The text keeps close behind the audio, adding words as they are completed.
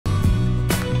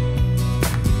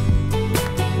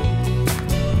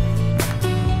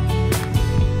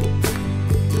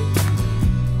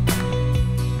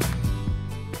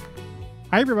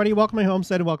Hi, everybody. Welcome to my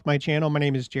homestead and welcome to my channel. My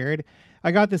name is Jared.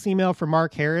 I got this email from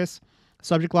Mark Harris.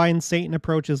 Subject line, Satan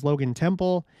approaches Logan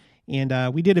Temple.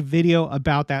 And we did a video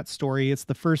about that story. It's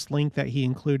the first link that he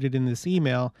included in this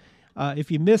email. If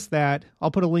you missed that,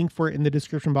 I'll put a link for it in the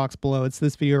description box below. It's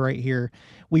this video right here.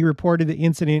 We reported the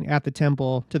incident at the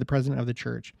temple to the president of the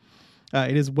church.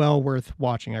 It is well worth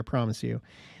watching, I promise you.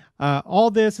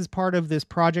 All this is part of this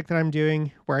project that I'm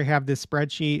doing where I have this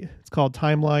spreadsheet. It's called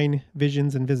Timeline,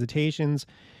 Visions, and Visitations,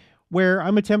 where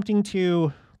I'm attempting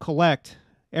to collect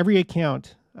every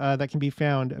account that can be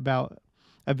found about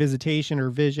a visitation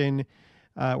or vision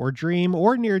or dream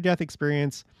or near-death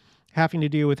experience having to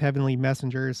do with heavenly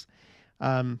messengers.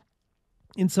 And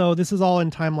so this is all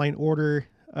in timeline order.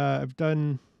 I've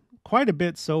done quite a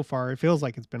bit so far. It feels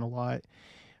like it's been a lot,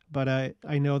 but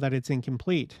I know that it's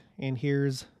incomplete. And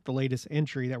here's the latest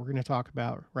entry that we're going to talk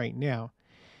about right now.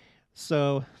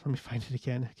 So let me find it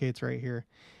again. Okay, it's right here.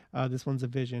 This one's a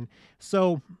vision.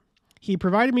 So he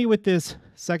provided me with this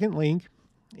second link,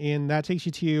 and that takes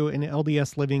you to an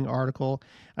LDS Living article,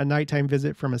 A Nighttime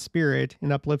Visit from a Spirit,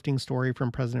 an uplifting story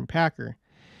from President Packer.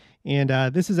 And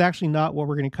this is actually not what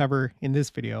we're going to cover in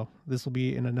this video. This will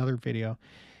be in another video.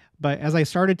 But as I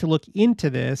started to look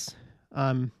into this,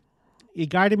 it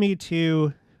guided me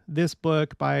to this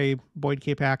book by Boyd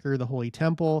K. Packer, The Holy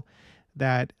Temple,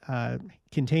 that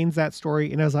contains that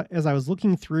story. And as I was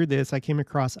looking through this, I came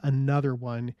across another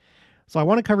one. So I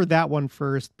want to cover that one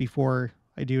first before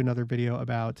I do another video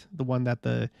about the one that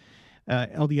the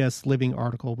LDS Living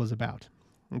article was about.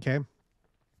 Okay.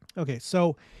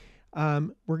 So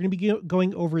we're going to be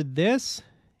going over this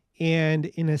and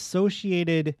an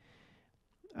associated,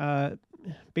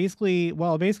 basically it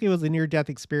was a near-death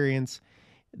experience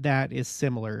that is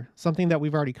similar, something that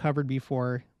we've already covered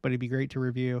before, but it'd be great to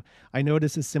review. I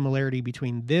noticed a similarity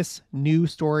between this new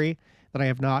story that I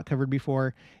have not covered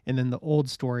before and then the old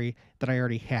story that I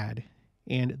already had.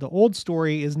 And the old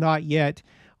story is not yet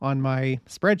on my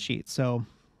spreadsheet, so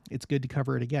it's good to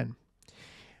cover it again.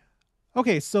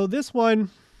 Okay, so this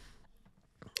one,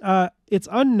 it's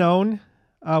unknown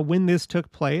when this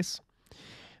took place,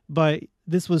 but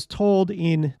this was told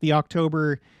in the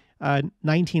October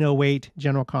 1908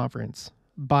 General Conference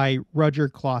by Roger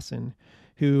Clausen,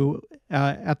 who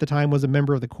at the time was a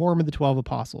member of the Quorum of the 12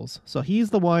 Apostles. So he's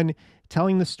the one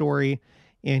telling the story,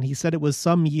 and he said it was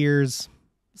some years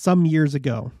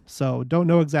ago. So don't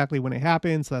know exactly when it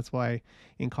happened, so that's why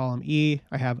in column E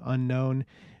I have unknown,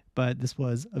 but this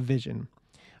was a vision.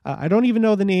 I don't even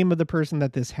know the name of the person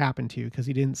that this happened to because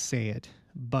he didn't say it,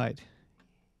 but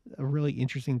a really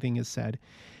interesting thing is said.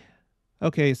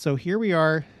 Okay, so here we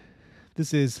are.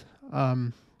 This is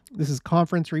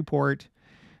conference report.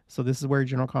 So this is where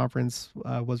General Conference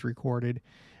was recorded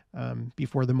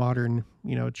before the modern,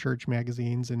 church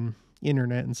magazines and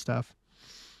internet and stuff.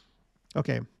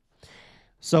 Okay,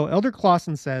 so Elder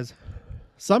Clausen says,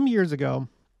 some years ago,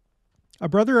 a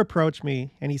brother approached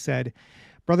me and he said,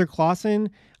 "Brother Clausen,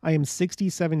 I am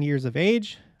 67 years of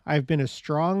age. I've been a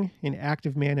strong and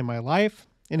active man in my life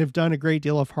and have done a great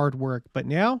deal of hard work, but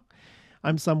now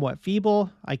I'm somewhat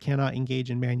feeble. I cannot engage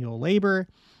in manual labor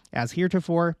as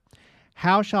heretofore.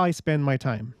 How shall I spend my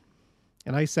time?"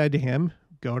 And I said to him,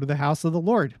 "Go to the house of the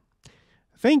Lord."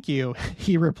 "Thank you,"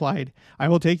 he replied. "I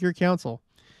will take your counsel."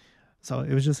 So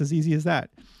it was just as easy as that.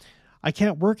 "I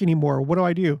can't work anymore. What do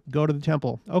I do?" "Go to the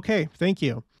temple." "Okay, thank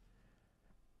you."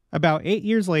 About 8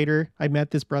 years later, I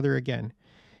met this brother again.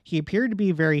 He appeared to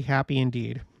be very happy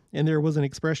indeed, and there was an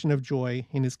expression of joy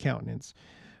in his countenance.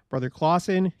 "Brother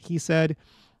Clausen," he said,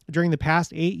 "during the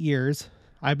past 8 years,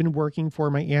 I've been working for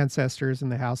my ancestors in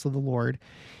the house of the Lord.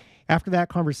 After that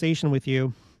conversation with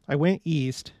you, I went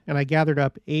east and I gathered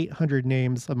up 800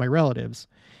 names of my relatives.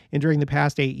 And during the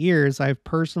past 8 years, I've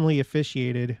personally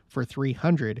officiated for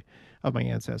 300 of my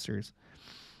ancestors.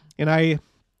 And I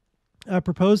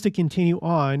propose to continue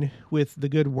on with the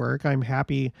good work. I'm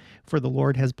happy, for the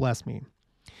Lord has blessed me."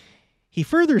 He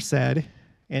further said,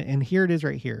 and here it is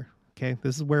right here. Okay,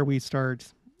 this is where we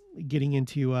start getting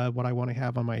into what I want to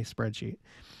have on my spreadsheet.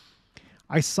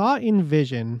 "I saw in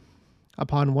vision,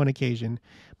 upon one occasion,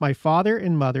 my father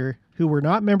and mother, who were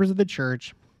not members of the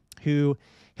church, who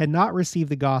had not received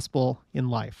the gospel in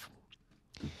life.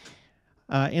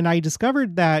 And I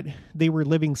discovered that they were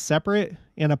living separate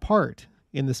and apart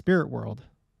in the spirit world.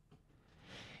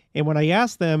 And when I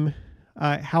asked them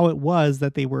how it was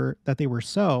that they were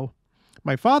so,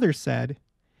 my father said,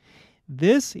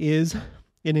 'This is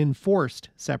an enforced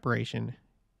separation,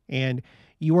 and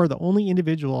you are the only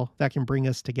individual that can bring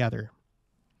us together.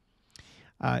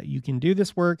 You can do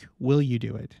this work. Will you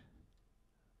do it?'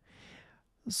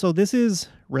 So this is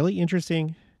really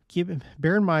interesting.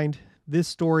 Bear in mind, this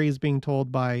story is being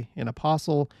told by an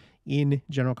apostle in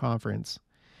General Conference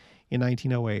in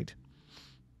 1908.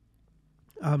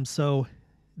 So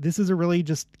this is a really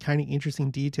just kind of interesting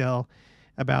detail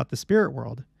about the spirit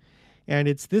world. And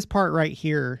it's this part right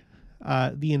here,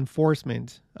 the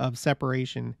enforcement of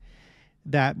separation,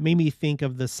 that made me think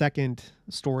of the second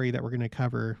story that we're going to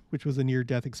cover, which was a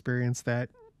near-death experience that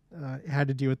had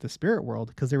to do with the spirit world,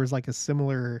 because there was like a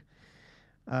similar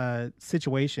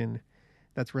situation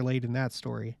that's related in that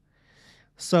story.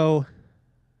 So,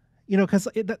 because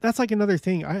that's like another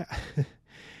thing.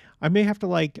 I may have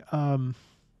to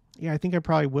I think I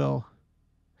probably will.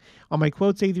 On my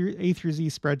quotes A through Z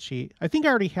spreadsheet, I think I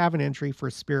already have an entry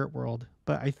for spirit world,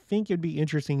 but I think it'd be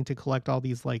interesting to collect all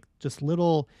these like just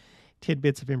little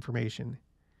tidbits of information.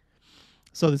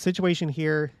 So the situation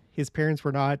here, his parents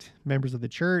were not members of the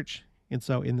church. And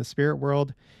so in the spirit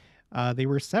world, they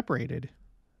were separated.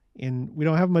 And we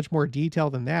don't have much more detail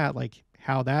than that, like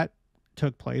how that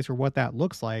took place or what that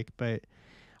looks like. But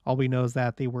all we know is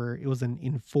that it was an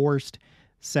enforced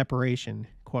separation,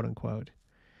 quote unquote.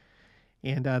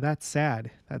 And that's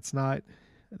sad. That's not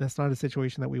a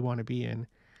situation that we want to be in.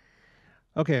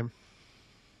 Okay.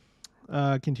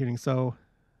 Continuing. So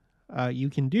you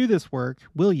can do this work.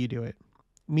 Will you do it?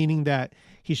 Meaning that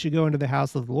he should go into the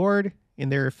house of the Lord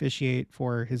and there officiate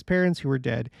for his parents who were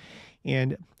dead,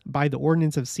 and by the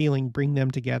ordinance of sealing, bring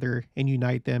them together and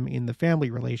unite them in the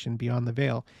family relation beyond the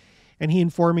veil. And he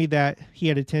informed me that he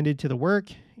had attended to the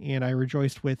work, and I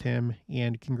rejoiced with him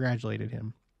and congratulated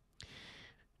him.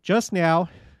 Just now,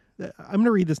 I'm going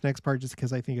to read this next part just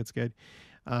because I think it's good.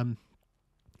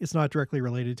 It's not directly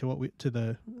related to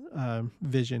the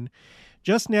vision.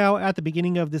 Just now, at the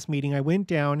beginning of this meeting, I went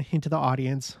down into the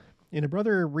audience, and a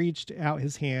brother reached out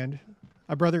his hand,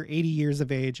 a brother 80 years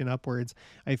of age and upwards,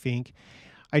 I think.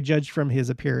 I judged from his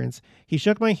appearance. He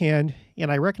shook my hand,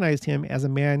 and I recognized him as a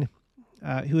man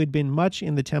who had been much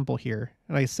in the temple here.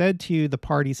 And I said to the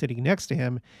party sitting next to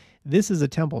him, "This is a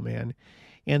temple man."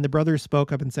 And the brother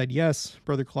spoke up and said, "Yes,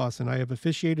 Brother Clausen, I have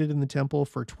officiated in the temple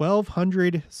for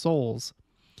 1,200 souls."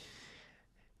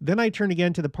 Then I turned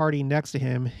again to the party next to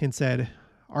him and said,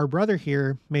 "Our brother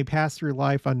here may pass through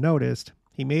life unnoticed.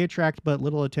 He may attract but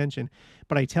little attention,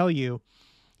 but I tell you,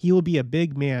 he will be a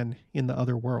big man in the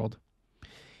other world.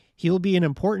 He will be an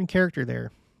important character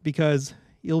there, because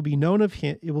it will be known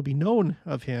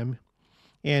of him,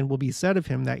 and will be said of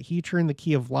him that he turned the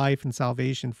key of life and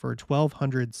salvation for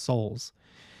 1,200 souls.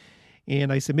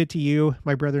 And I submit to you,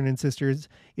 my brethren and sisters,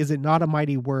 is it not a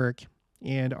mighty work,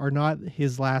 and are not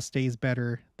his last days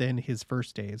better than his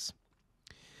first days?"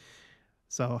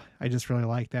 So I just really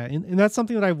like that. And that's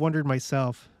something that I've wondered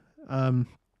myself.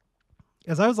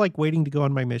 As I was like waiting to go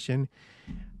on my mission.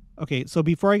 Okay. So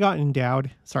before I got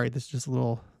endowed, sorry, this is just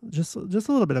a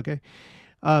little bit. Okay.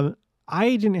 I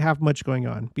didn't have much going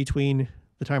on between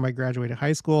the time I graduated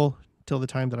high school till the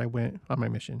time that I went on my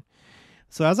mission.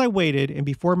 So as I waited and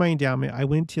before my endowment, I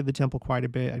went to the temple quite a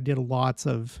bit. I did lots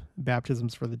of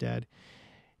baptisms for the dead.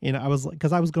 And I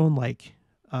was going like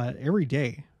every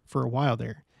day for a while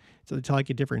there. So to like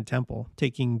a different temple,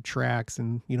 taking tracks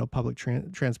and, public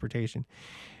transportation.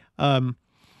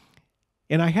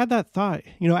 And I had that thought,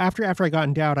 after I got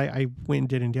endowed, I went and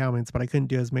did endowments, but I couldn't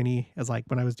do as many as like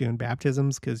when I was doing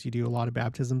baptisms, because you do a lot of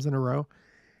baptisms in a row.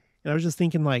 And I was just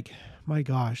thinking like, my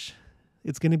gosh,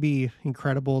 it's going to be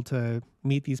incredible to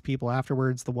meet these people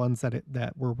afterwards, the ones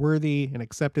that were worthy and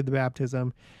accepted the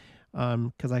baptism,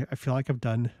 because I feel like I've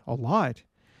done a lot.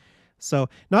 So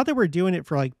not that we're doing it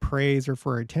for like praise or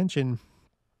for attention,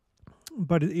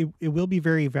 but it will be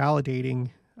very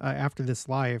validating after this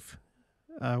life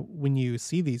when you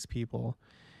see these people.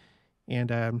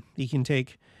 And you can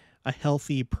take a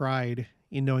healthy pride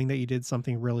in knowing that you did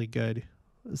something really good,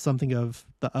 something of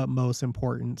the utmost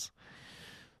importance.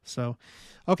 So,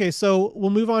 okay, so we'll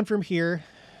move on from here.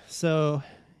 So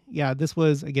yeah, this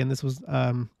was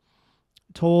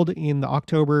told in the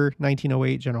October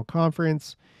 1908 General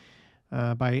Conference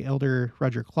by Elder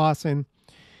Roger Clausen.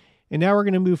 And now we're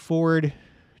going to move forward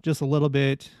just a little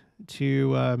bit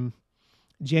to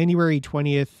January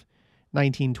 20th,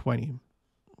 1920.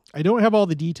 I don't have all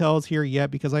the details here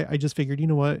yet because I just figured, you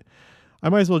know what, I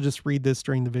might as well just read this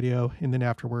during the video, and then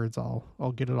afterwards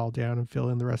I'll get it all down and fill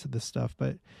in the rest of this stuff.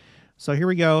 But so here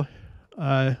we go,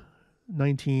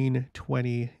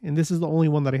 1920, and this is the only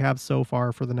one that I have so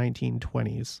far for the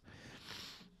 1920s.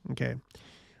 Okay,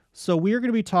 so we are going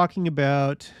to be talking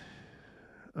about,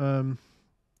 well,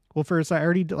 first, I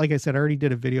already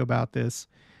did a video about this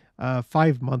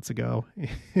 5 months ago.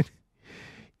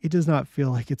 It does not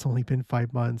feel like it's only been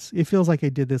 5 months. It feels like I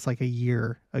did this like a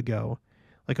year ago,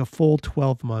 like a full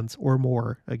 12 months or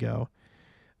more ago.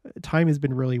 Time has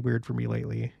been really weird for me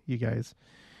lately, you guys.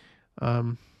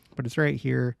 But it's right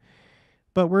here.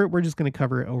 But we're just going to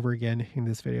cover it over again in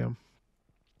this video.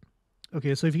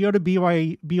 Okay, so if you go to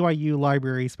BYU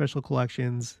Library Special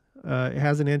Collections, it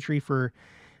has an entry for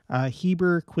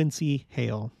Heber Quincy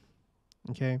Hale.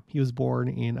 Okay, he was born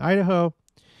in Idaho,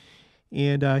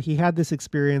 and he had this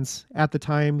experience at the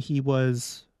time he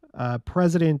was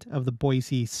president of the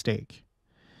Boise stake.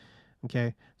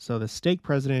 Okay, so the stake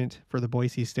president for the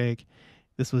Boise stake.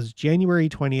 This was January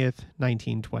 20th,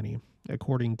 1920,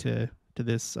 according to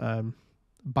this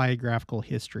biographical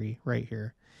history right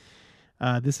here.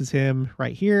 This is him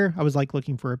right here. I was like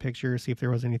looking for a picture, see if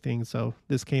there was anything. So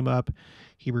this came up,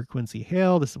 Heber Quincy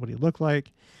Hale. This is what he looked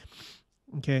like.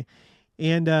 Okay,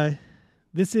 and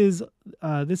this is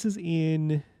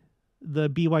in the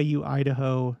BYU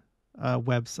Idaho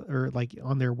website, or like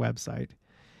on their website.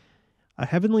 A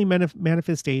heavenly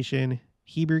manifestation.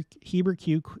 Heber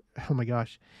Q. Oh my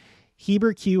gosh,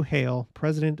 Heber Q. Hale,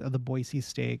 president of the Boise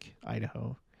stake,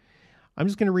 Idaho. I'm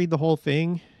just going to read the whole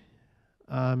thing.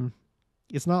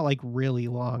 It's not like really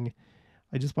long.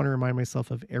 I just want to remind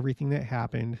myself of everything that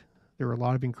happened. There were a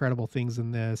lot of incredible things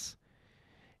in this,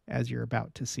 as you're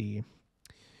about to see.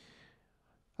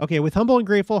 Okay, with humble and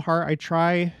grateful heart, I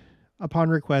try upon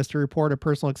request to report a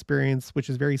personal experience which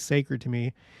is very sacred to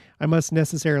me. I must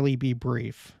necessarily be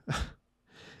brief.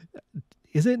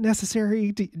 Is it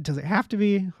necessary? Does it have to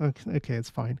be? Okay, it's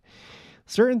fine.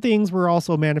 Certain things were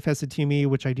also manifested to me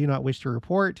which I do not wish to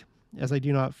report, as I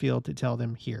do not feel to tell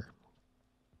them here.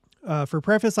 For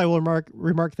preface, I will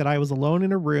remark that I was alone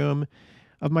in a room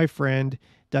of my friend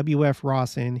W.F.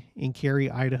 Rawson in Cary,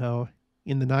 Idaho,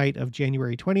 in the night of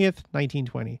January 20th,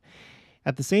 1920.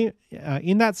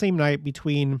 In that same night,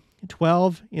 between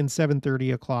 12 and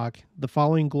 7:30 o'clock, the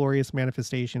following glorious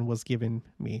manifestation was given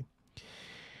me.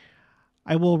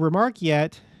 I will remark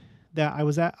yet that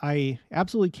I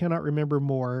absolutely cannot remember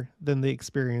more than the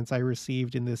experience I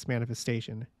received in this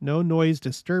manifestation. No noise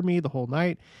disturbed me the whole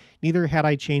night. Neither had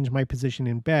I changed my position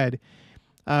in bed,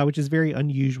 which is very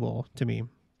unusual to me.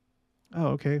 Oh,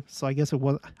 okay. So I guess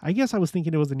I was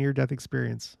thinking it was a near-death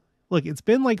experience. Look, it's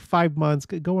been like 5 months,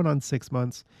 going on 6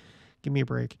 months. Give me a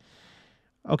break.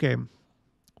 Okay.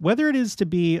 Whether it is to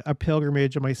be a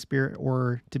pilgrimage of my spirit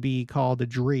or to be called a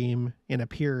dream, an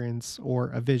appearance, or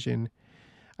a vision,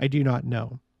 I do not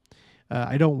know.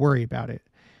 I don't worry about it.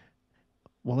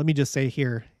 Well, let me just say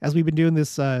here, as we've been doing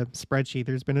this spreadsheet,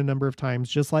 there's been a number of times,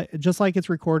 just like it's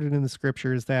recorded in the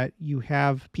scriptures, that you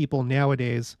have people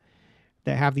nowadays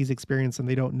that have these experiences and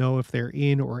they don't know if they're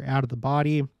in or out of the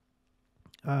body.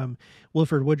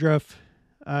 Wilford Woodruff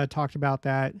talked about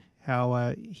that,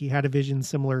 how he had a vision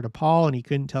similar to Paul and he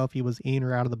couldn't tell if he was in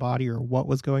or out of the body or what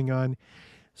was going on.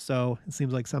 So it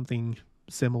seems like something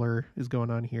similar is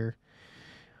going on here.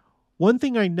 One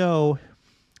thing I know,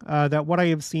 that what I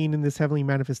have seen in this heavenly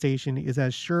manifestation is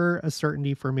as sure a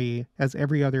certainty for me as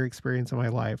every other experience in my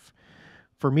life.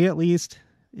 For me, at least,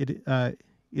 it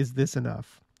is this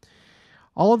enough.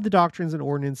 All of the doctrines and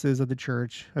ordinances of the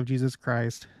Church of Jesus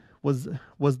Christ was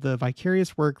the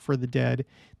vicarious work for the dead,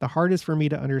 the hardest for me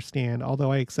to understand,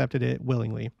 although I accepted it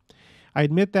willingly. I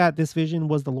admit that this vision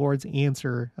was the Lord's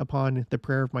answer upon the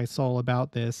prayer of my soul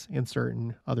about this and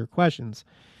certain other questions.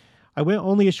 I went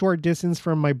only a short distance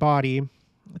from my body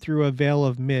through a veil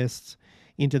of mists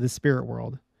into the spirit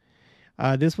world.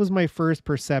 This was my first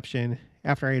perception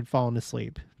after I had fallen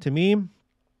asleep. To me,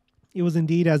 it was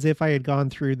indeed as if I had gone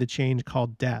through the change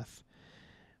called death.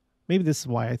 Maybe this is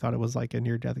why I thought it was like a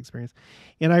near-death experience.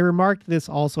 And I remarked this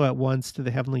also at once to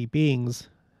the heavenly beings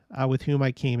with whom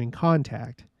I came in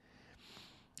contact.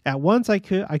 At once I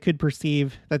could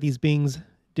perceive that these beings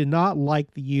did not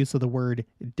like the use of the word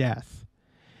death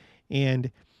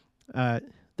and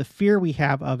the fear we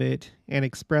have of it, and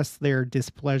express their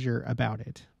displeasure about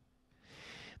it.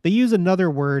 They use another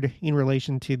word in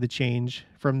relation to the change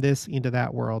from this into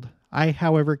that world. I,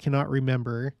 however, cannot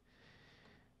remember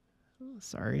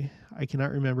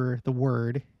the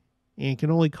word, and can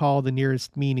only call the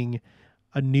nearest meaning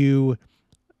a new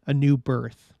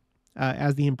birth,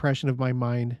 as the impression of my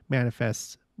mind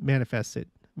manifests it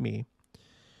me.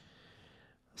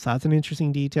 So that's an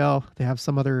interesting detail. They have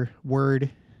some other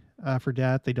word for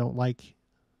death. They don't like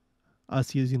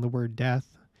us using the word death.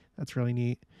 That's really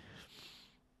neat.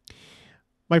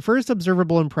 My first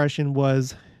observable impression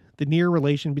was the near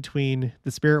relation between the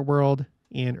spirit world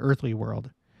and earthly world.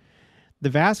 The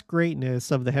vast greatness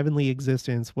of the heavenly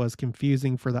existence was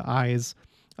confusing for the eyes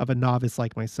of a novice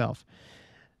like myself.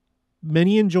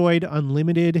 Many enjoyed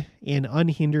unlimited and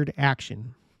unhindered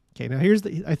action. Okay, now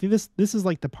I think this is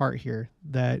like the part here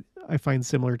that I find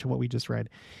similar to what we just read.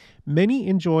 Many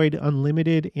enjoyed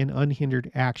unlimited and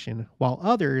unhindered action, while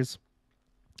others,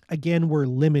 again, were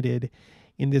limited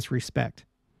in this respect.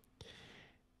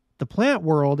 The plant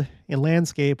world and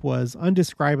landscape was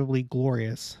undescribably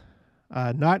glorious.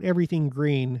 Not everything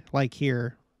green like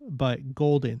here, but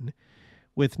golden,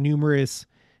 with numerous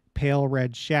pale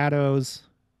red shadows,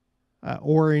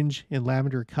 orange and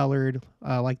lavender colored,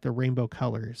 like the rainbow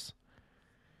colors.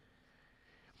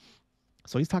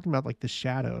 So he's talking about like the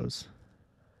shadows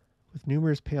with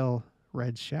numerous pale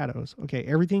red shadows. Okay,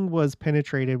 everything was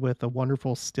penetrated with a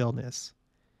wonderful stillness.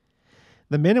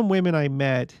 The men and women I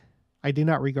met, I did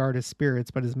not regard as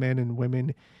spirits, but as men and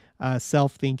women,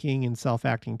 self-thinking and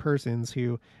self-acting persons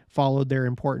who followed their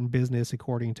important business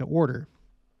according to order.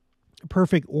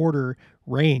 Perfect order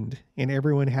reigned, and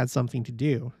everyone had something to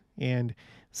do and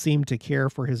seemed to care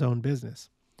for his own business.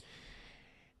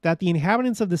 That the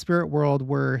inhabitants of the spirit world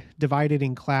were divided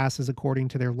in classes according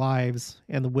to their lives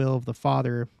and the will of the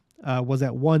Father was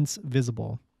at once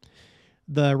visible.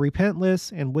 The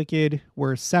repentless and wicked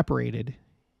were separated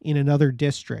in another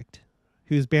district,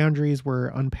 whose boundaries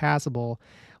were unpassable,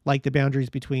 like the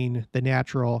boundaries between the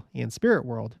natural and spirit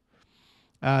world.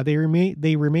 They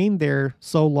remain there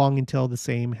so long until the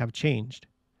same have changed.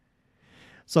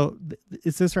 So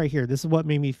it's this right here. This is what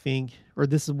made me think, or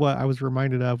this is what I was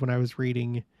reminded of when I was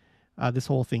reading this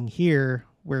whole thing here,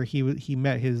 where he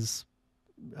met his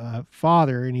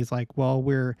father, and he's like, well,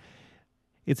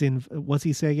 what's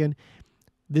he say again?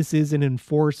 This is an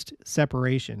enforced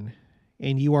separation,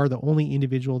 and you are the only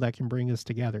individual that can bring us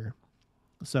together.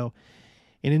 So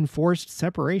an enforced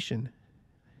separation.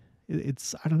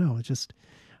 It's, I don't know. It's just,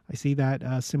 I see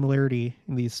that similarity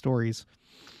in these stories.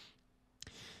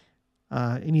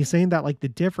 And he's saying that like the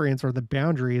difference or the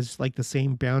boundary is like the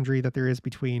same boundary that there is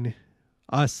between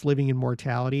us living in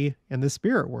mortality and the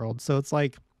spirit world. So it's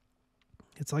like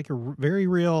a very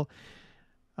real,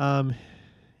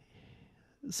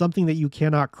 something that you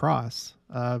cannot cross,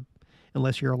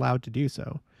 unless you're allowed to do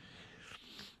so.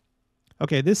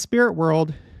 Okay. This spirit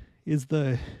world is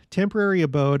the temporary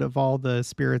abode of all the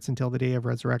spirits until the day of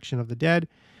resurrection of the dead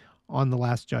on the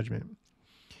last judgment.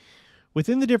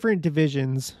 Within the different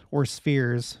divisions or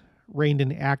spheres reigned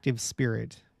an active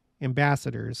spirit.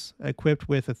 Ambassadors equipped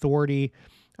with authority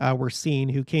were seen,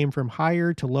 who came from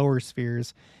higher to lower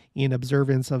spheres in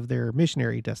observance of their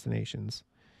missionary destinations.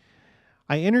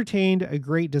 I entertained a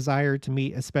great desire to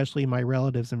meet especially my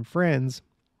relatives and friends,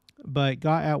 but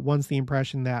got at once the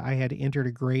impression that I had entered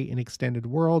a great and extended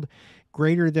world,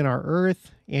 greater than our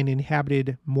earth and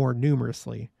inhabited more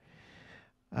numerously.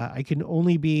 I could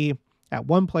only be at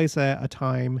one place at a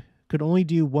time, could only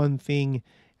do one thing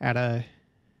at a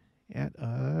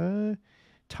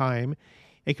time.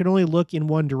 It could only look in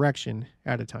one direction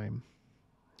at a time.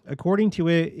 According to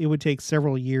it, it would take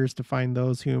several years to find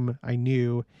those whom I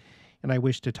knew and I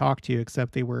wished to talk to,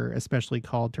 except they were especially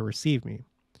called to receive me.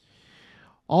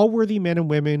 All worthy men and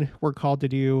women were called to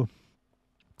do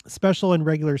special and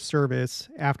regular service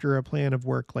after a plan of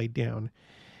work laid down.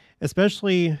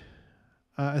 Especially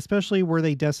were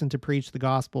they destined to preach the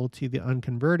gospel to the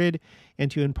unconverted and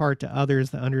to impart to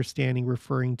others the understanding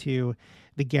referring to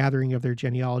the gathering of their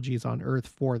genealogies on earth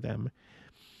for them.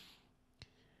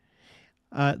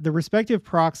 The respective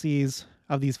proxies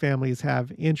of these families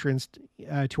have entrance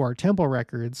to our temple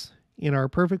records and are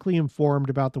perfectly informed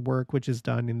about the work which is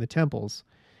done in the temples.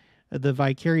 The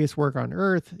vicarious work on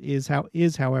earth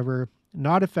is, however,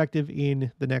 not effective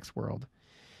in the next world.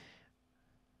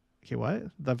 Okay, what?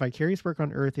 The vicarious work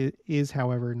on earth is,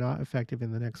 however, not effective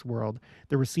in the next world.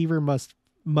 The receiver must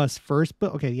first,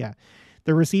 the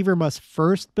receiver must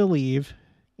first believe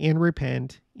and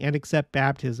repent and accept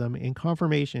baptism and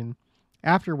confirmation,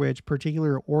 after which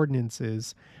particular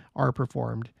ordinances are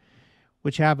performed,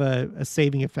 which have a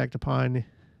saving effect upon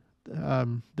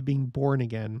the being born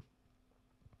again.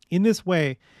 In this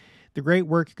way, the great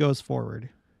work goes forward.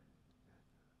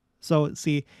 So,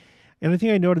 see, and I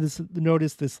think I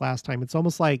noticed this last time. It's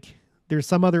almost like there's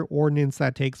some other ordinance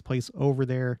that takes place over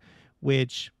there,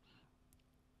 which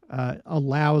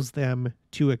allows them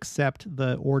to accept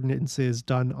the ordinances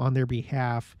done on their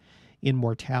behalf in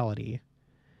mortality.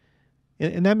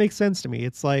 And that makes sense to me.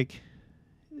 It's like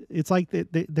there's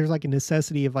like a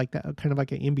necessity of like that kind of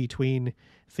like an in-between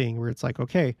thing where it's like,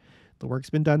 okay, the work's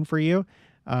been done for you.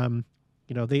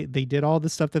 They did all the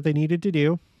stuff that they needed to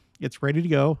do. It's ready to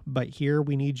go, but here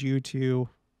we need you to,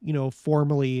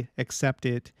 formally accept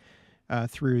it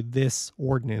through this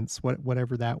ordinance,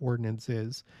 whatever that ordinance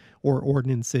is, or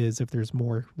ordinances if there's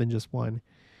more than just one.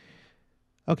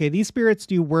 Okay, these spirits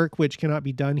do work which cannot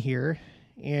be done here,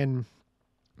 and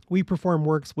we perform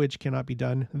works which cannot be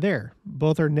done there.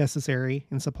 Both are necessary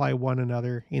and supply one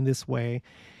another in this way.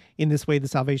 In this way, the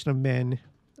salvation of men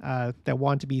that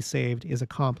want to be saved is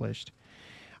accomplished.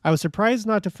 I was surprised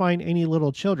not to find any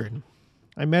little children.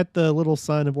 I met the little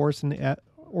son of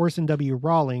Orson W.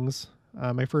 Rawlings,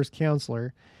 my first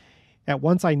counselor. At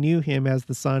once I knew him as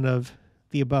the son of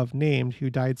the above named, who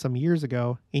died some years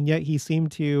ago, and yet he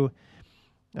seemed to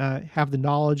have the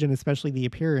knowledge and especially the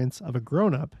appearance of a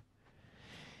grown-up.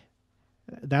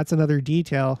 That's another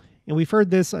detail. And we've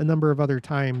heard this a number of other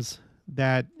times,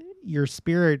 that your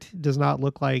spirit does not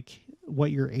look like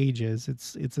what your age is.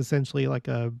 It's essentially like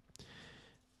a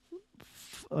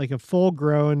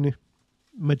full-grown,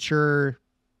 mature,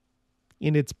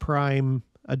 in its prime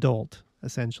adult,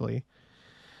 essentially.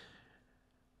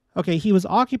 Okay, he was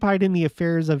occupied in the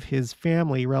affairs of his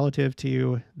family relative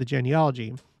to the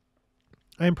genealogy.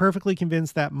 I am perfectly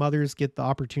convinced that mothers get the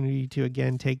opportunity to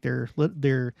again take their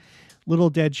little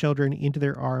dead children into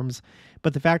their arms,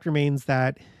 but the fact remains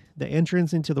that the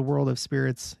entrance into the world of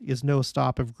spirits is no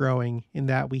stop of growing, in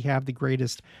that we have the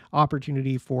greatest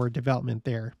opportunity for development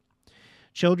there.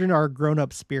 Children are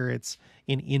grown-up spirits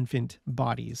in infant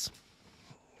bodies.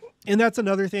 And that's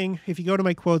another thing. If you go to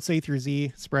my quotes A through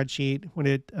Z spreadsheet,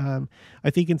 when I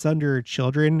think it's under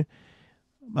children,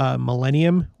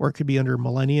 millennium, or it could be under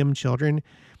millennium children,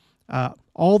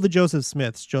 all the Joseph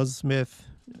Smith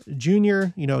Jr.,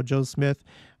 Joseph Smith,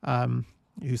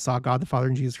 who saw God the Father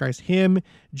in Jesus Christ, him,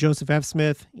 Joseph F.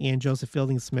 Smith, and Joseph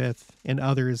Fielding Smith, and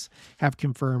others have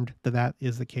confirmed that that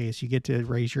is the case. You get to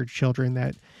raise your children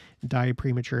that die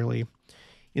prematurely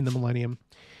in the millennium.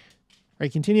 All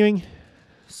right, continuing.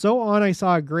 So on I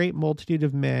saw a great multitude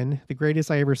of men, the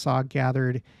greatest I ever saw,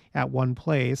 gathered at one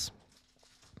place,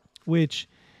 which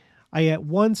I at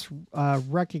once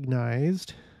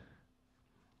recognized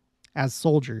as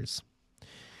soldiers.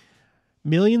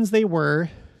 Millions they were,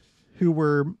 who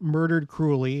were murdered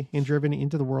cruelly and driven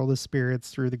into the world of spirits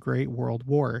through the Great World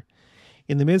War.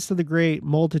 In the midst of the great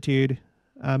multitude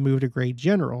moved a great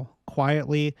general,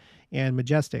 quietly and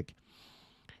majestic.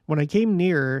 When I came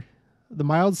near, the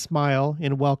mild smile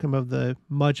and welcome of the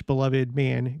much beloved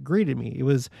man greeted me. It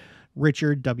was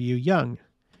Richard W. Young.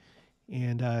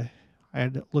 And I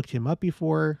had looked him up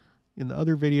before in the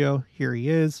other video. Here he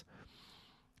is.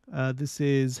 This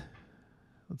is,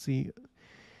 let's see,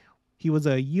 he was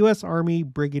a U.S. Army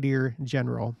Brigadier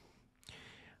General,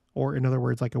 or in other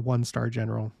words, like a one-star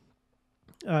general,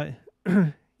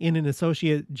 in an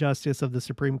Associate Justice of the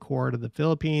Supreme Court of the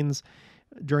Philippines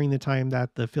during the time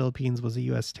that the Philippines was a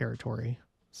U.S. territory.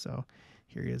 So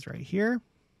here he is right here.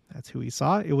 That's who he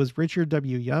saw. It was Richard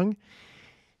W. Young.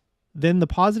 Then the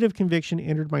positive conviction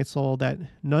entered my soul that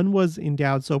none was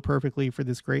endowed so perfectly for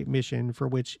this great mission for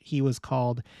which he was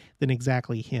called than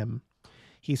exactly him.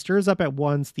 He stirs up at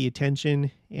once the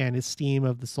attention and esteem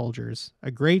of the soldiers,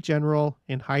 a great general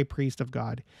and high priest of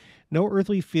God. No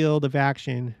earthly field of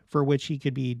action for which he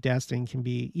could be destined can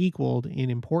be equaled in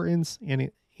importance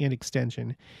and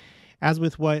extension, as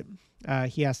with what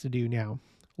he has to do now.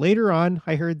 Later on,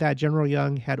 I heard that General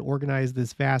Young had organized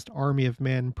this vast army of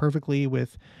men perfectly,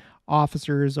 with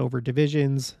officers over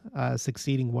divisions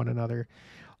succeeding one another.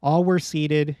 All were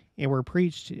seated and were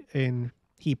preached, and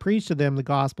he preached to them the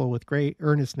gospel with great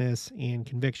earnestness and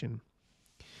conviction.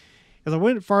 As I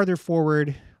went farther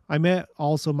forward, I met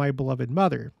also my beloved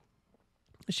mother.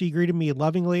 She greeted me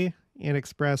lovingly and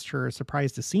expressed her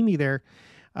surprise to see me there.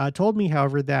 Told me,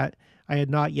 however, that I had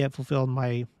not yet fulfilled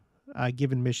my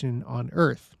given mission on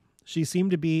earth. She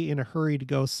seemed to be in a hurry to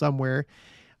go somewhere.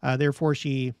 Therefore,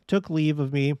 she took leave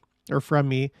of me, or from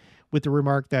me, with the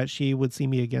remark that she would see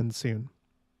me again soon.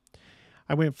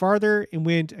 I went farther and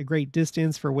went a great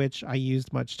distance, for which I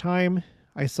used much time.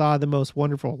 I saw the most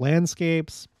wonderful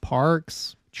landscapes,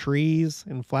 parks, trees,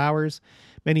 and flowers.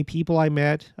 Many people I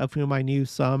met, of whom I knew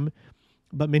some,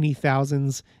 but many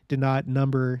thousands did not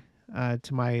number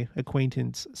to my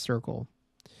acquaintance circle.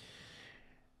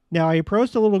 Now I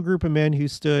approached a little group of men who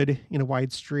stood in a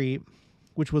wide street,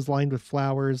 which was lined with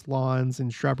flowers, lawns,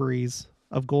 and shrubberies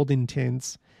of golden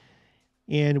tints,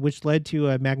 and which led to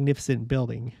a magnificent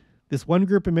building. This one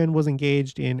group of men was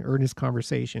engaged in earnest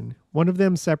conversation. One of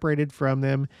them separated from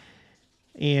them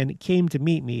and came to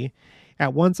meet me.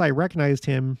 At once I recognized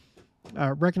in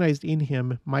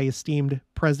him my esteemed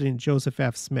President Joseph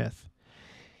F. Smith.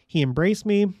 He embraced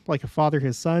me like a father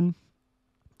his son.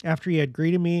 After he had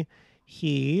greeted me,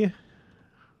 he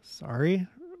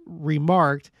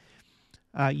remarked,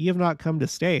 "You have not come to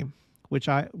stay," which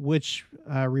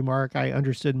remark I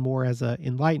understood more as an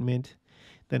enlightenment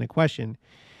than a question.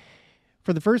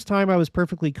 For the first time, I was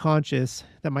perfectly conscious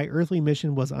that my earthly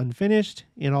mission was unfinished,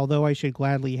 and although I should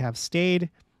gladly have stayed,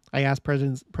 I asked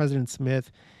President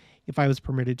Smith if I was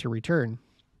permitted to return.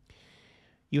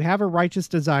 You have a righteous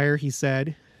desire, he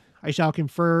said. I shall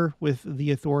confer with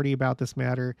the authority about this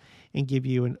matter and give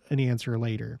you an answer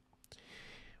later.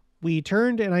 We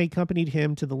turned and I accompanied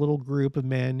him to the little group of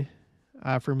men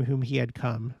from whom he had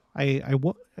come.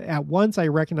 At once I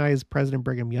recognized President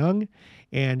Brigham Young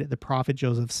and the prophet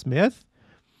Joseph Smith.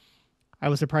 I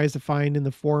was surprised to find in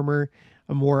the former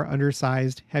a more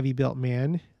undersized, heavy-built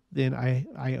man than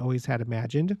I always had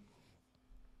imagined.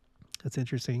 That's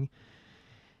interesting.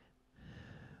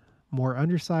 More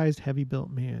undersized, heavy-built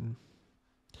man.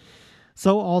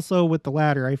 So also with the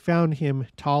latter, I found him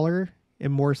taller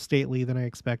and more stately than I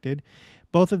expected.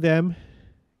 Both of them,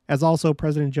 as also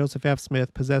President Joseph F.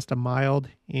 Smith, possessed a mild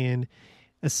and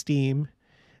esteem,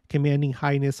 commanding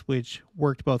highness which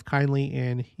worked both kindly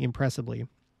and impressively.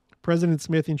 President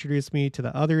Smith introduced me to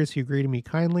the others who greeted me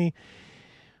kindly.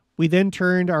 We then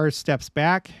turned our steps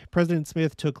back. President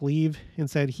Smith took leave and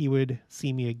said he would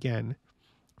see me again.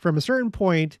 From a certain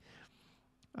point,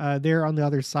 there on the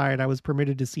other side, I was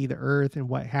permitted to see the earth and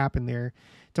what happened there.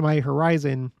 To my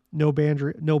horizon, no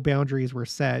boundaries were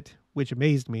set, which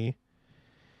amazed me.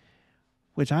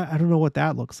 Which I don't know what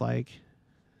that looks like.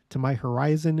 To my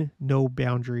horizon, no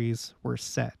boundaries were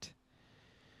set.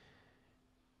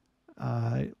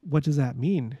 What does that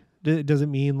mean? Does it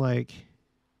mean like,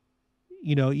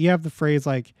 you have the phrase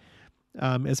like,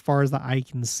 as far as the eye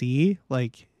can see,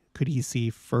 like, could he see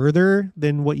further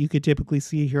than what you could typically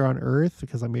see here on Earth?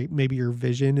 Because maybe your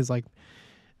vision is like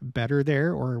better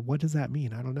there, or what does that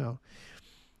mean? I don't know.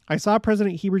 I saw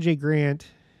President Heber J. Grant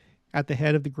at the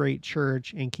head of the great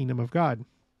church and kingdom of God.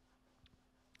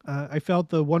 I felt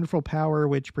the wonderful power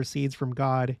which proceeds from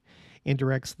God and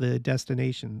directs the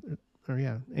destinations.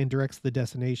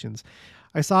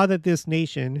 I saw that this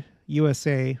nation,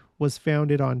 USA, was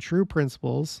founded on true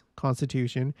principles,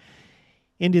 Constitution,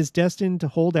 and is destined to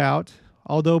hold out,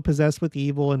 although possessed with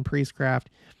evil and priestcraft,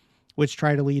 which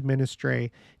try to lead men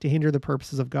astray, to hinder the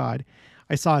purposes of God.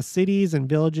 I saw cities and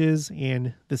villages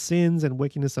and the sins and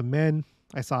wickedness of men.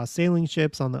 I saw sailing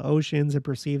ships on the oceans and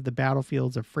perceived the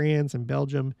battlefields of France and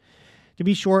Belgium. To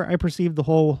be short, I perceived the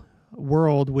whole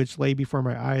world which lay before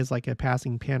my eyes like a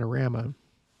passing panorama.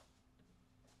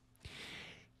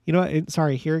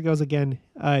 Here it goes again.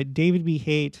 David B.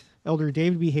 Haight, Elder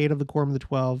David B. Haight of the Quorum of the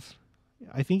 12,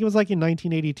 I think it was like in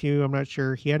 1982, I'm not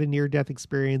sure. He had a near-death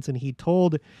experience, and he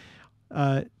told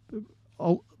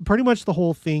pretty much the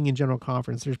whole thing in general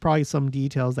conference. There's probably some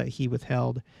details that he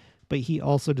withheld, but he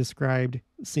also described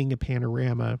seeing a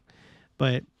panorama.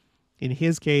 But in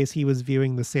his case, he was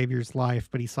viewing the Savior's life,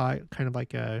 but he saw it kind of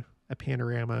like a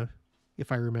panorama,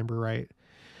 if I remember right.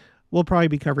 We'll probably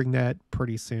be covering that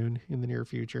pretty soon in the near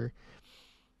future.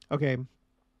 Okay.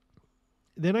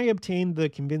 Then I obtained the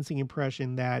convincing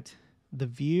impression that the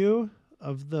view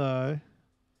of the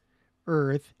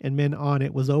earth and men on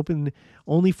it was open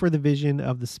only for the vision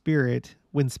of the Spirit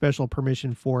when special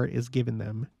permission for it is given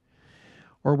them,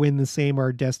 or when the same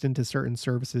are destined to certain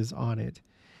services on it.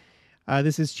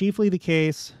 This is chiefly the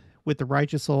case with the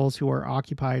righteous souls who are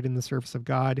occupied in the service of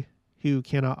God, who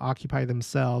cannot occupy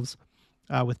themselves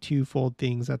with twofold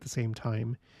things at the same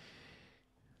time.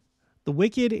 The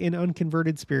wicked and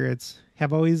unconverted spirits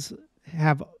have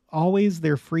always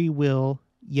their free will,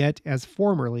 yet as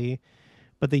formerly,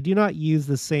 but they do not use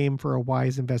the same for a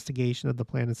wise investigation of the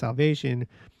plan of salvation,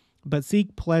 but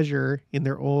seek pleasure in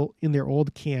their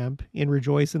old camp and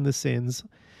rejoice in the sins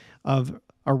of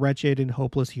a wretched and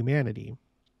hopeless humanity.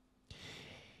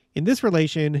 In this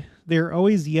relation, they are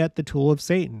always yet the tool of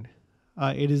Satan.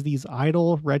 It is these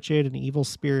idle, wretched, and evil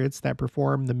spirits that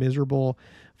perform the miserable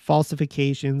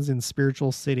falsifications in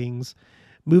spiritual sittings,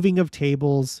 moving of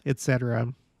tables,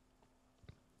 etc.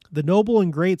 The noble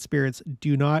and great spirits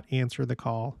do not answer the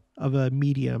call of a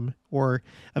medium or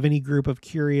of any group of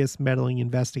curious, meddling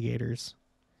investigators.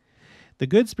 The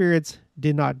good spirits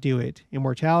did not do it in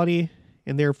mortality,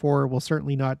 and therefore will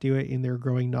certainly not do it in their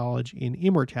growing knowledge in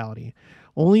immortality.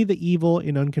 Only the evil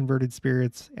and unconverted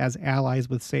spirits, as allies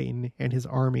with Satan and his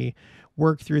army,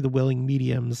 work through the willing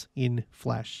mediums in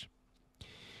flesh.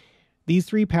 These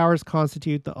three powers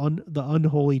constitute the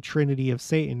unholy trinity of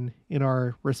Satan and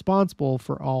are responsible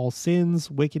for all sins,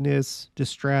 wickedness,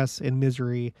 distress, and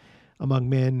misery among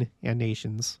men and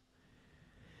nations.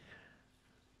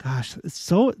 Gosh,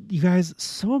 you guys,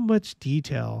 so much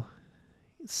detail.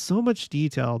 So much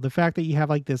detail. The fact that you have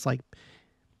like this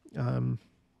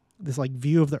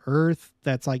view of the earth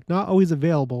that's like not always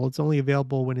available. It's only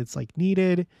available when it's like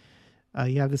needed.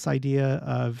 You have this idea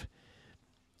of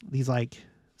these like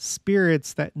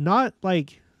spirits that not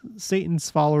like Satan's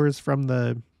followers from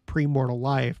the premortal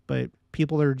life, but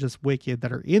people that are just wicked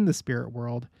that are in the spirit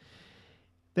world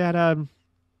that,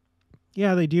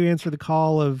 yeah, they do answer the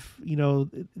call of,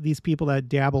 these people that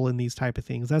dabble in these type of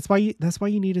things. That's why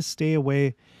you need to stay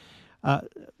away.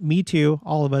 Me too.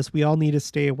 All of us, we all need to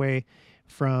stay away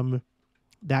from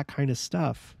that kind of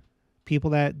stuff.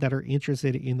 People that are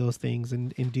interested in those things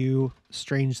and do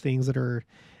strange things that are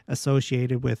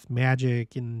associated with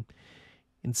magic and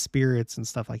spirits and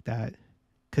stuff like that.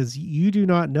 Because you do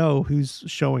not know who's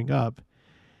showing up.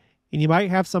 And you might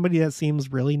have somebody that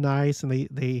seems really nice and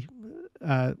they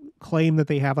claim that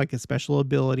they have like a special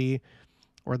ability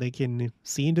or they can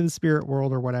see into the spirit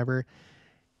world or whatever.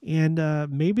 And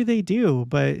maybe they do,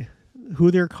 but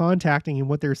who they're contacting and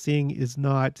what they're seeing is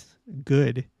not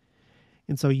good.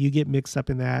 And so you get mixed up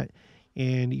in that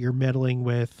and you're meddling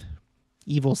with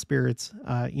evil spirits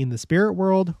in the spirit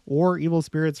world or evil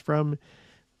spirits from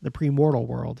the premortal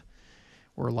world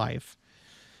or life.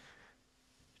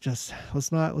 Just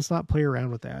let's not play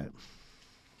around with that.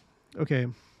 Okay.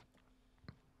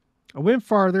 I went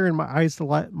farther and my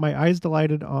eyes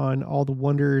delighted on all the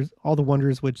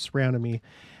wonders which surrounded me.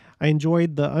 I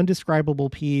enjoyed the undescribable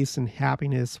peace and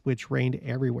happiness which reigned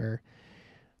everywhere.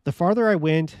 The farther I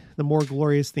went, the more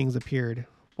glorious things appeared.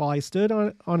 While I stood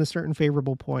on a certain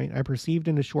favorable point, I perceived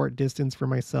in a short distance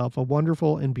from myself a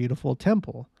wonderful and beautiful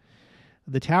temple,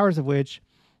 the towers of which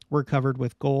were covered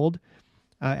with gold,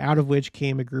 out of which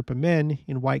came a group of men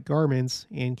in white garments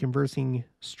and conversing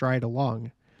stride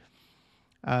along.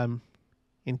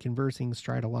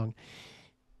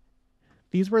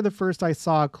 These were the first I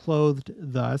saw clothed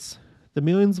thus. The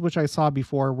millions which I saw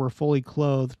before were fully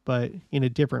clothed, but in a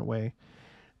different way.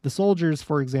 The soldiers,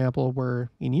 for example, were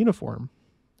in uniform.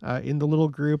 In the little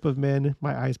group of men,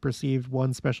 my eyes perceived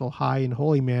one special high and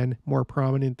holy man, more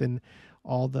prominent than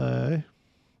all the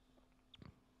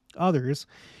others.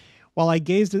 While I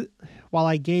gazed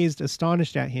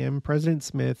astonished at him, President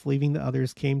Smith, leaving the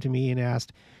others, came to me and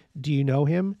asked, "Do you know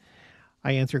him?"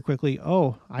 I answered quickly,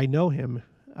 "Oh, I know him.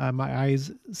 My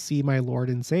eyes see my Lord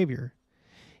and Savior."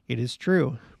 "It is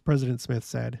true," President Smith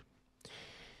said.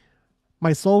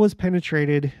 My soul was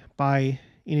penetrated by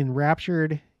an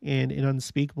enraptured and an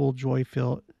unspeakable joy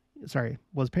filled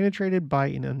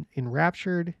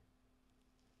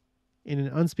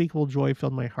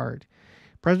my heart.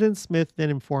 President Smith then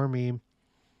informed me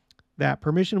that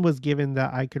permission was given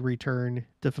that I could return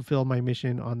to fulfill my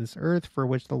mission on this earth for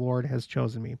which the Lord has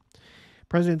chosen me.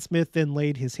 President Smith then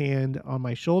laid his hand on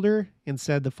my shoulder and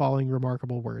said the following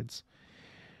remarkable words: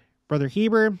 "Brother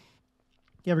Heber,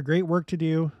 you have a great work to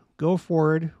do. Go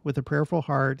forward with a prayerful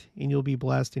heart and you'll be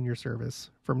blessed in your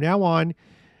service. From now on,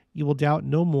 you will doubt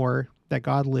no more that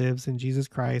God lives and Jesus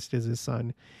Christ is his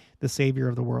Son, the Savior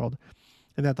of the world,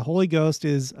 and that the Holy Ghost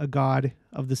is a God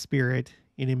of the Spirit,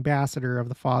 an ambassador of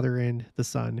the Father and the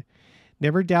Son.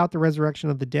 Never doubt the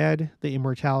resurrection of the dead, the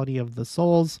immortality of the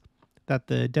souls, that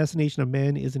the destination of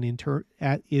men is an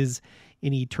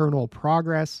eternal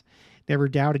progress. Never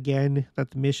doubt again that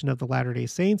the mission of the Latter-day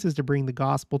Saints is to bring the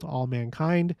gospel to all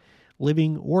mankind,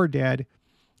 living or dead,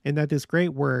 and that this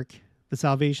great work, the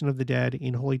salvation of the dead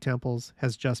in holy temples,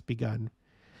 has just begun."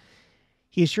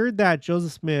 Be assured that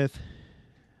Joseph Smith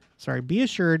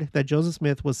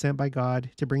was sent by God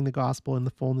to bring the gospel in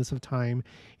the fullness of time,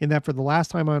 and that for the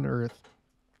last time on earth,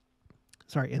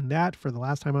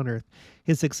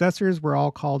 his successors were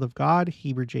all called of God.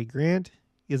 Heber J. Grant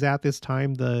is at this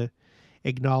time the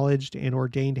acknowledged and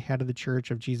ordained head of the Church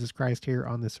of Jesus Christ here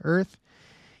on this earth.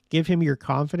 Give him your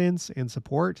confidence and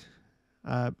support.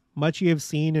 Much you have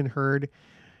seen and heard,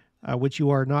 which you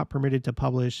are not permitted to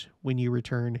publish when you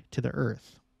return to the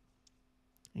earth.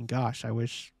 And gosh, I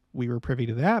wish we were privy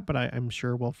to that, but I'm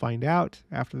sure we'll find out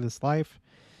after this life.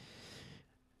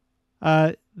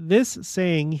 This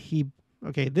saying, he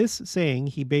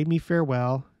bade me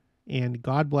farewell and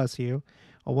God bless you,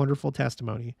 a wonderful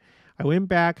testimony. I went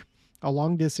back a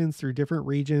long distance through different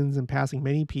regions and passing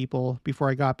many people before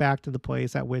I got back to the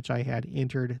place at which I had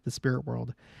entered the spirit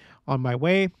world. On my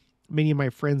way, many of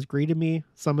my friends greeted me.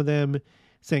 Some of them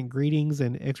sent greetings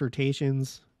and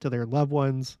exhortations to their loved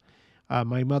ones.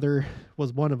 My mother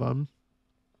was one of them.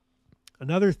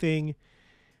 Another thing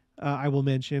I will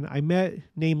mention, I met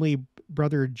namely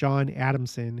Brother John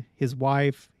Adamson, his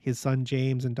wife, his son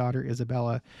James, and daughter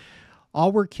Isabella.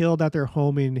 All were killed at their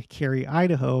home in Cary,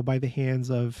 Idaho by the hands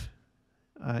of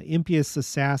impious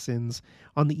assassins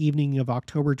on the evening of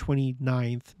October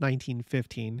 29th,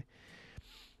 1915.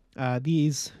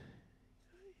 These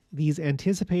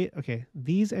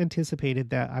anticipated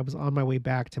that I was on my way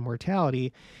back to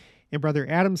mortality, and Brother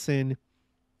Adamson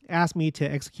asked me to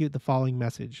execute the following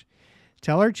message.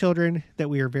 Tell our children that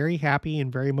we are very happy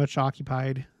and very much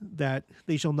occupied, that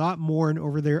they shall not mourn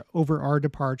over our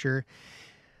departure.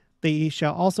 They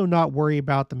shall also not worry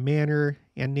about the manner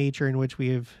and nature in which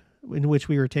we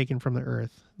were taken from the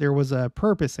earth. There was a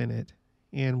purpose in it,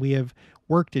 and we have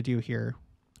work to do here,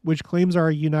 which claims our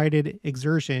united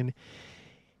exertion,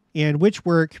 and which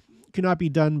work cannot be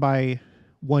done by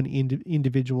one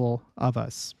individual of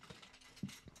us.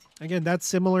 Again, that's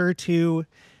similar to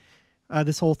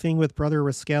this whole thing with Brother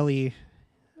Riskelly.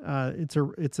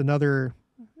 It's another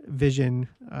vision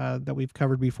that we've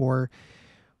covered before,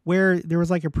 where there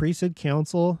was like a priesthood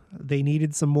council. They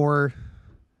needed some more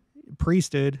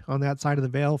priesthood on that side of the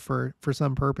veil for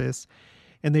some purpose,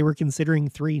 and they were considering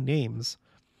 3 names.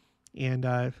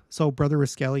 And so Brother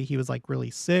Riskelly, he was like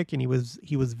really sick, and he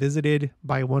was visited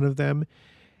by one of them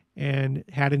and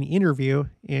had an interview,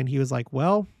 and he was like,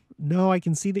 well, no, I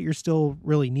can see that you're still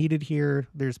really needed here.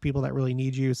 There's people that really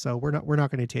need you, so we're not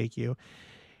going to take you.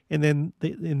 And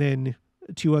then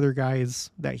 2 other guys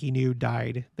that he knew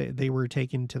died. They were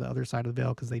taken to the other side of the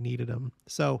veil because they needed them.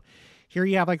 So here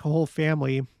you have like a whole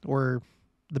family, or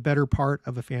the better part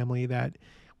of a family, that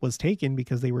was taken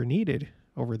because they were needed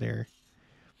over there.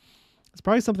 It's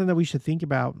probably something that we should think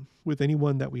about with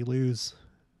anyone that we lose.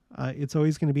 It's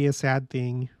always going to be a sad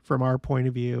thing from our point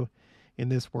of view in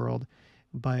this world,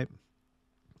 but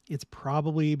it's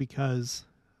probably because,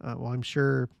 I'm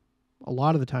sure a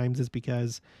lot of the times it's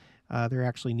because they're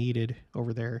actually needed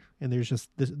over there, and there's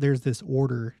this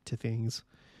order to things.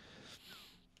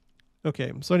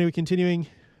 Okay, so anyway, continuing.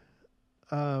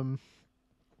 I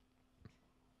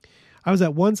was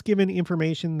at once given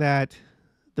information that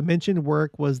the mentioned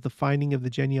work was the finding of the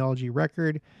genealogy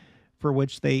record, for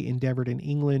which they endeavored in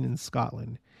England and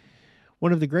Scotland.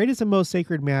 One of the greatest and most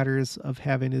sacred matters of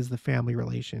heaven is the family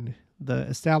relation. The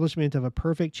establishment of a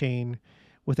perfect chain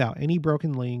without any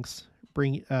broken links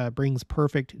brings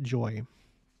perfect joy.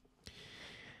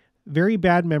 Very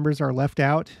bad members are left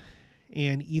out,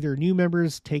 and either new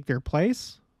members take their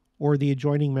place, or the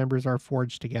adjoining members are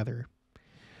forged together.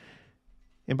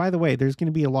 And by the way, there's going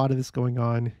to be a lot of this going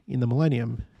on in the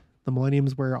millennium. The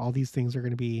millennium's where all these things are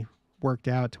going to be worked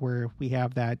out, to where we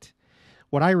have that,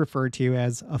 what I refer to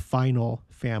as a final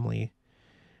family,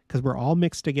 because we're all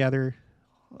mixed together,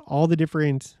 all the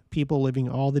different people living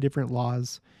all the different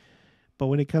laws. But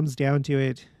when it comes down to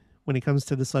it, when it comes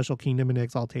to the celestial kingdom and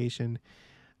exaltation,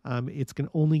 it's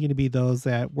only going to be those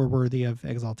that were worthy of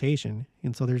exaltation.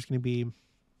 And so there's going to be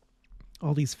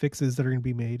all these fixes that are going to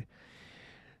be made.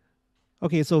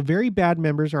 Okay, so very bad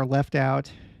members are left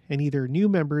out, and either new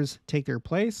members take their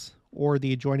place, or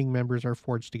the adjoining members are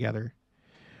forged together.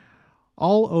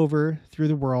 All over through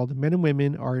the world, men and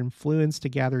women are influenced to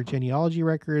gather genealogy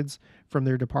records from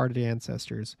their departed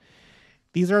ancestors.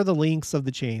 These are the links of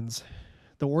the chains.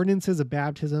 The ordinances of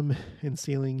baptism and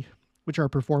sealing, which are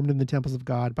performed in the temples of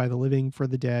God by the living for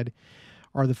the dead,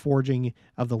 are the forging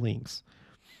of the links.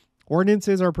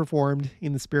 Ordinances are performed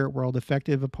in the spirit world,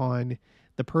 effective upon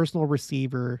the personal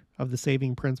receiver of the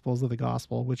saving principles of the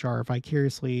gospel, which are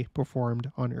vicariously performed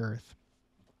on earth.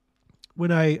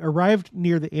 When I arrived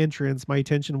near the entrance, my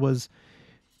attention was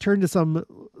turned to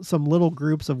some little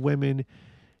groups of women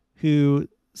who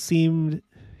seemed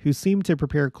to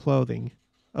prepare clothing.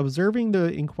 Observing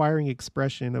the inquiring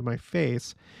expression of my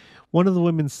face, one of the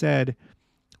women said,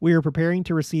 "We are preparing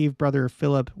to receive Brother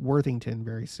Philip Worthington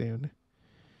very soon."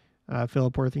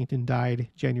 Philip Worthington died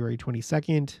January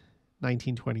 22nd,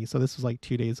 1920. So this was like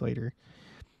 2 days later.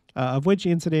 Of which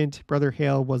incident Brother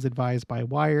Hale was advised by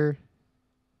wire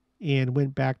and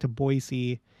went back to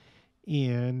Boise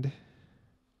and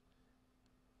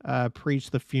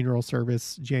preached the funeral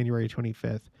service January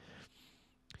 25th.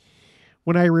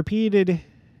 When I repeated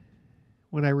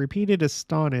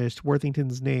astonished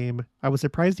Worthington's name, I was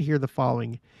surprised to hear the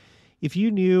following: "If you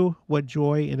knew what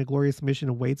joy and a glorious mission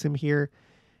awaits him here,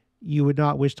 you would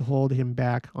not wish to hold him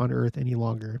back on earth any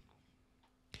longer."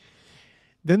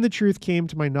 Then the truth came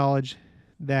to my knowledge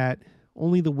that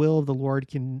only the will of the Lord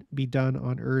can be done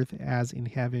on earth as in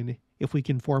heaven, if we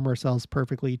conform ourselves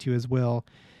perfectly to his will,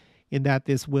 in that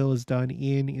this will is done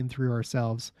in and through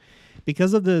ourselves.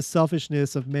 Because of the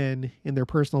selfishness of men in their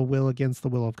personal will against the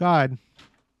will of God,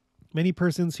 many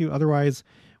persons who otherwise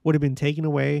would have been taken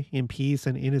away in peace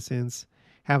and innocence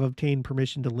have obtained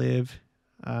permission to live,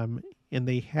 and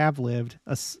they have lived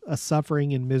a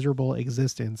suffering and miserable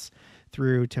existence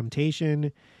through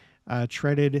temptation,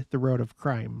 treaded the road of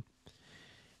crime.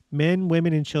 Men,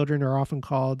 women, and children are often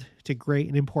called to great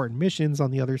and important missions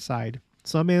on the other side.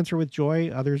 Some answer with joy,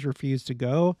 others refuse to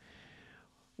go,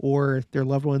 or their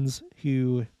loved ones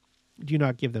who do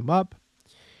not give them up.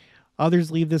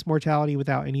 Others leave this mortality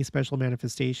without any special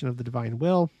manifestation of the divine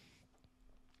will.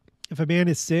 If a man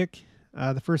is sick,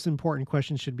 the first important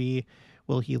question should be,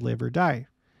 will he live or die?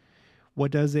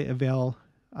 What does it avail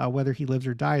whether he lives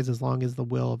or dies as long as the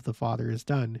will of the Father is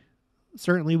done?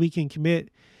 Certainly we can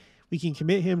commit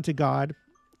him to God,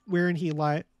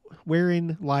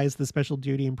 wherein lies the special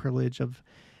duty and privilege of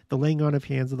the laying on of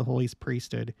hands of the holy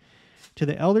priesthood. To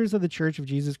the elders of the Church of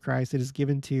Jesus Christ, it is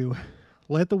given to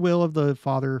let the will of the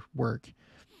Father work,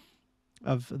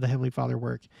 of the Heavenly Father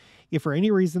work. If for any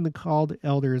reason the called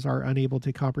elders are unable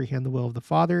to comprehend the will of the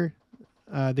Father,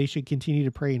 they should continue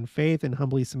to pray in faith and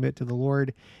humbly submit to the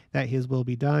Lord that his will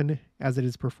be done as it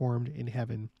is performed in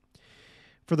heaven.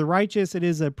 For the righteous, it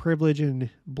is a privilege and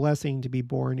blessing to be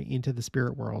born into the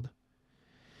spirit world.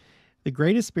 The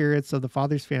greatest spirits of the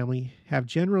Father's family have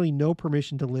generally no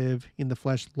permission to live in the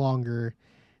flesh longer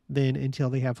than until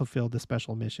they have fulfilled the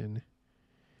special mission.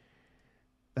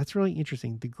 That's really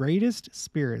interesting. The greatest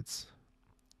spirits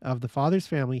of the Father's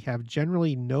family have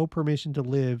generally no permission to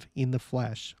live in the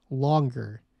flesh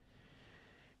longer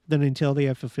than until they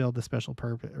have fulfilled the special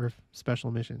purpose or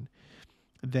special mission.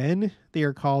 Then they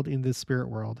are called in the spirit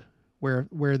world,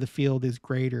 where the field is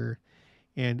greater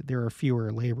and there are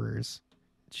fewer laborers.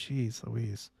 Jeez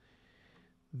Louise.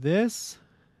 This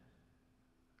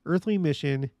earthly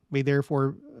mission may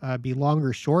therefore be long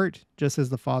or short, just as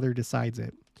the Father decides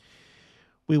it.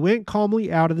 We went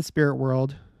calmly out of the spirit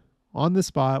world on the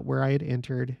spot where I had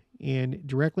entered, and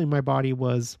directly my body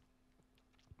was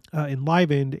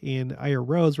enlivened, and I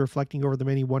arose, reflecting over the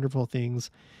many wonderful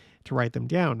things to write them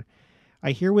down.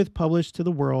 I herewith publish to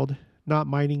the world, not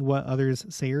minding what others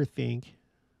say or think,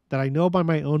 that I know by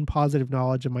my own positive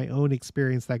knowledge and my own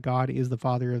experience that God is the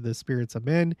Father of the spirits of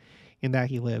men, and that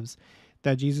he lives,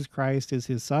 that Jesus Christ is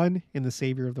his Son and the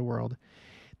Savior of the world,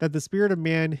 that the spirit of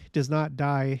man does not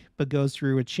die, but goes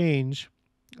through a change,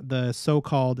 the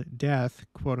so-called death,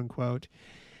 quote unquote,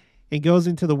 and goes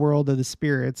into the world of the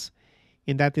spirits,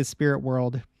 and that this spirit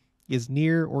world is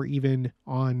near or even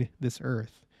on this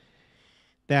earth.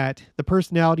 That the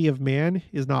personality of man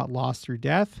is not lost through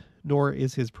death, nor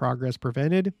is his progress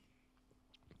prevented.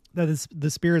 That the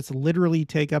spirits literally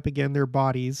take up again their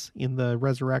bodies in the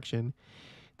resurrection.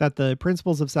 That the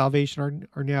principles of salvation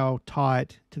are now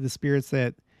taught to the spirits,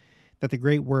 that the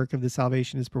great work of the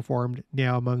salvation is performed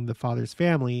now among the Father's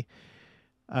family,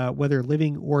 whether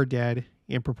living or dead,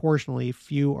 and proportionally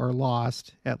few are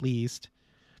lost at least,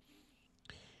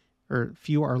 or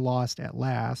few are lost at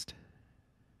last.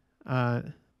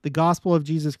 The gospel of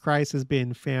Jesus Christ has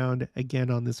been found again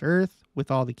on this earth,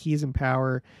 with all the keys and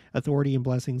power, authority and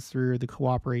blessings through the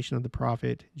cooperation of the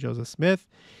prophet Joseph Smith.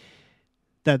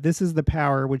 That this is the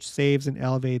power which saves and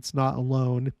elevates not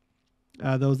alone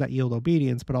those that yield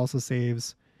obedience, but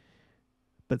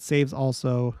saves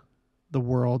also the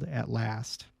world at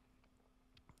last.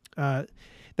 That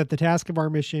the task of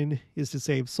our mission is to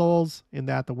save souls, and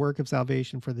that the work of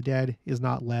salvation for the dead is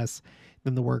not less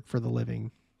than the work for the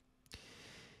living.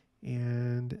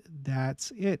 And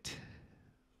that's it.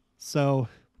 So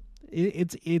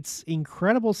it's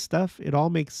incredible stuff. It all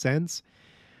makes sense.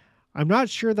 I'm not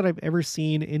sure that I've ever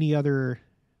seen any other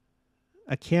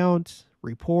account,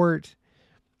 report,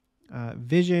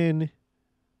 vision,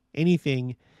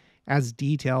 anything as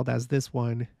detailed as this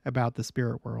one about the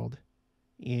spirit world.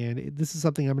 And this is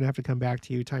something I'm going to have to come back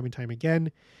to time and time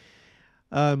again.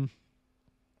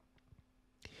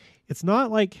 It's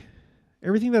not like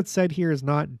everything that's said here is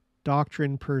not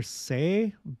doctrine per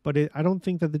se, but I don't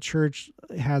think that the church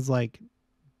has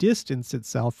distanced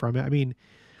itself from it. I mean,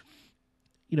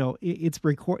 it's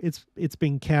been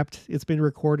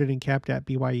recorded and kept at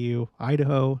BYU,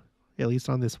 Idaho, at least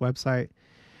on this website.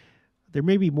 There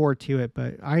may be more to it,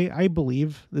 but I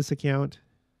believe this account.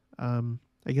 I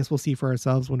guess we'll see for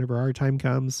ourselves whenever our time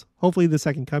comes. Hopefully the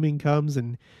second coming comes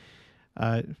and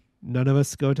none of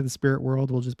us go to the spirit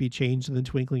world. We'll just be changed in the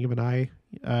twinkling of an eye,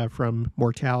 from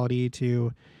mortality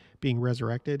to being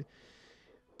resurrected.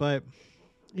 But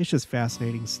it's just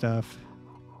fascinating stuff.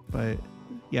 But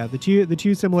yeah, the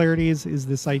two similarities is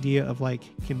this idea of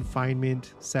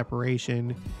confinement,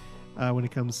 separation, when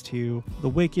it comes to the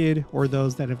wicked or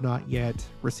those that have not yet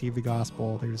received the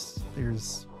gospel.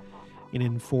 There's an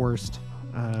enforced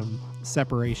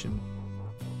separation.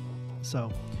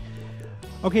 So,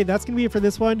 okay, that's going to be it for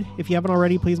this one. If you haven't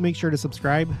already, please make sure to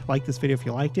subscribe, like this video if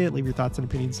you liked it, leave your thoughts and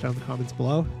opinions down in the comments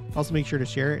below. Also make sure to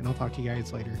share it, and I'll talk to you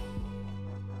guys later.